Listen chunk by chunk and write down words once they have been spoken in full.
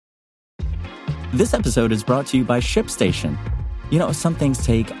This episode is brought to you by ShipStation. You know, some things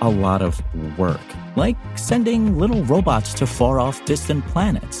take a lot of work, like sending little robots to far-off distant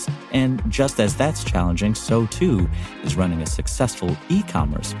planets. And just as that's challenging, so too is running a successful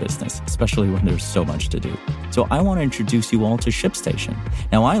e-commerce business, especially when there's so much to do. So I want to introduce you all to ShipStation.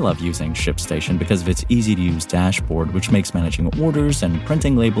 Now, I love using ShipStation because of its easy-to-use dashboard, which makes managing orders and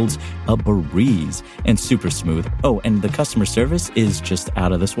printing labels a breeze and super smooth. Oh, and the customer service is just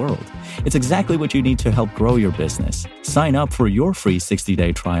out of this world. It's exactly what you need to help grow your business. Sign up for your free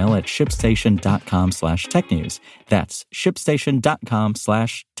 60-day trial at shipstation.com/technews. That's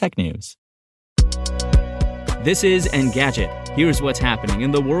shipstation.com/technews. This is Engadget. Here's what's happening in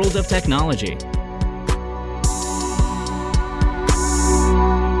the world of technology.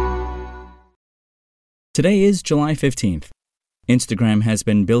 Today is July 15th. Instagram has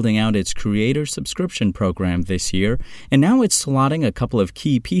been building out its creator subscription program this year, and now it's slotting a couple of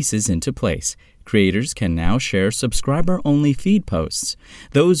key pieces into place. Creators can now share subscriber-only feed posts.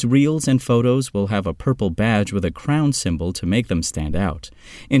 Those reels and photos will have a purple badge with a crown symbol to make them stand out.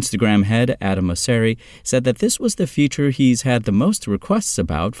 Instagram head Adam Mosseri said that this was the feature he's had the most requests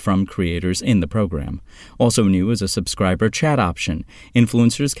about from creators in the program. Also new is a subscriber chat option.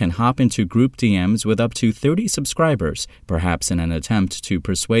 Influencers can hop into group DMs with up to 30 subscribers, perhaps in an attempt to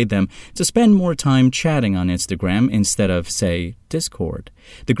persuade them to spend more time chatting on Instagram instead of, say, Discord.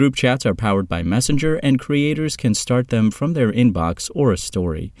 The group chats are powered by Messenger, and creators can start them from their inbox or a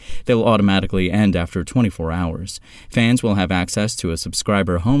story. They'll automatically end after 24 hours. Fans will have access to a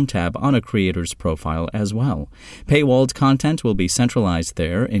subscriber home tab on a creator's profile as well. Paywalled content will be centralized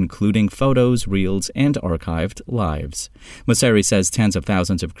there, including photos, reels, and archived lives. Mosseri says tens of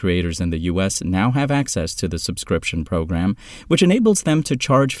thousands of creators in the U.S. now have access to the subscription program, which enables them to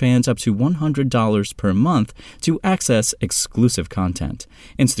charge fans up to $100 per month to access exclusive content.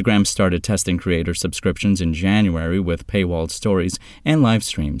 Instagram started testing creator subscriptions in January with paywalled stories and live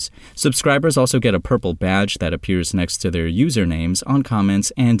streams. Subscribers also get a purple badge that appears next to their usernames on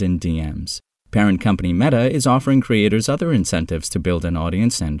comments and in DMs. Parent company Meta is offering creators other incentives to build an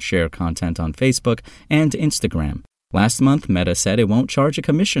audience and share content on Facebook and Instagram. Last month, Meta said it won't charge a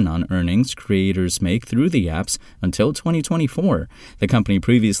commission on earnings creators make through the apps until 2024. The company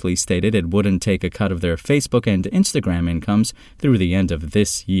previously stated it wouldn't take a cut of their Facebook and Instagram incomes through the end of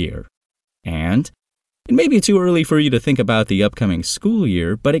this year. And it may be too early for you to think about the upcoming school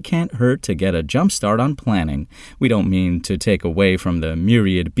year, but it can't hurt to get a jump start on planning. We don't mean to take away from the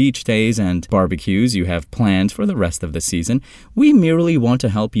myriad beach days and barbecues you have planned for the rest of the season. We merely want to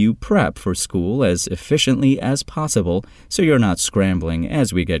help you prep for school as efficiently as possible so you're not scrambling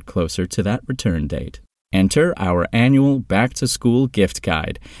as we get closer to that return date. Enter our annual back-to-school gift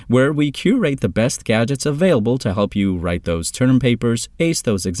guide, where we curate the best gadgets available to help you write those term papers, ace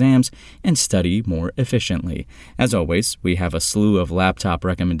those exams, and study more efficiently. As always, we have a slew of laptop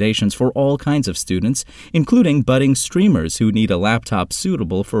recommendations for all kinds of students, including budding streamers who need a laptop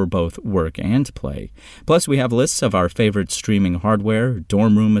suitable for both work and play. Plus, we have lists of our favorite streaming hardware,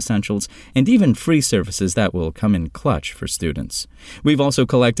 dorm room essentials, and even free services that will come in clutch for students. We've also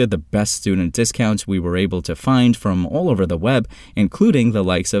collected the best student discounts we were able to find from all over the web, including the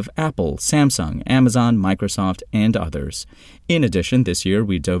likes of Apple, Samsung, Amazon, Microsoft, and others. In addition, this year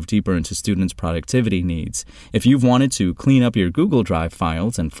we dove deeper into students' productivity needs. If you've wanted to clean up your Google Drive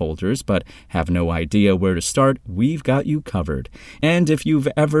files and folders but have no idea where to start, we've got you covered. And if you've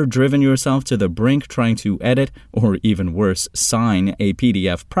ever driven yourself to the brink trying to edit, or even worse, sign a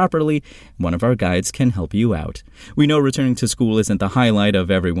PDF properly, one of our guides can help you out. We know returning to school isn't the highlight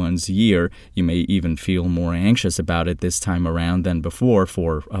of everyone's year. You may even feel more anxious about it this time around than before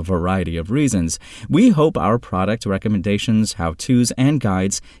for a variety of reasons. We hope our product recommendations, how-tos, and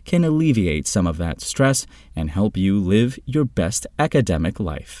guides can alleviate some of that stress and help you live your best academic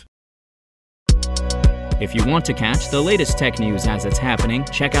life. If you want to catch the latest tech news as it's happening,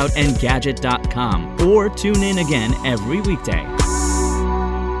 check out Engadget.com or tune in again every weekday.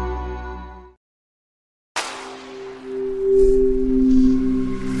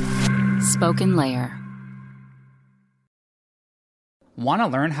 Spoken Layer. Want to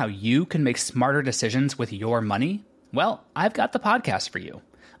learn how you can make smarter decisions with your money? Well, I've got the podcast for you.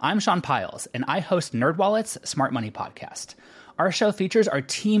 I'm Sean Piles, and I host NerdWallet's Smart Money Podcast. Our show features our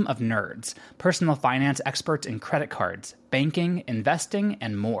team of nerds, personal finance experts in credit cards, banking, investing,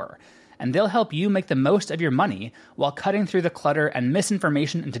 and more. And they'll help you make the most of your money while cutting through the clutter and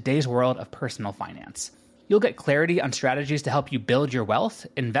misinformation in today's world of personal finance. You'll get clarity on strategies to help you build your wealth,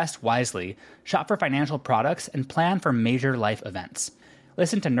 invest wisely, shop for financial products, and plan for major life events.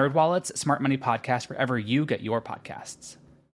 Listen to NerdWallet's Smart Money Podcast wherever you get your podcasts.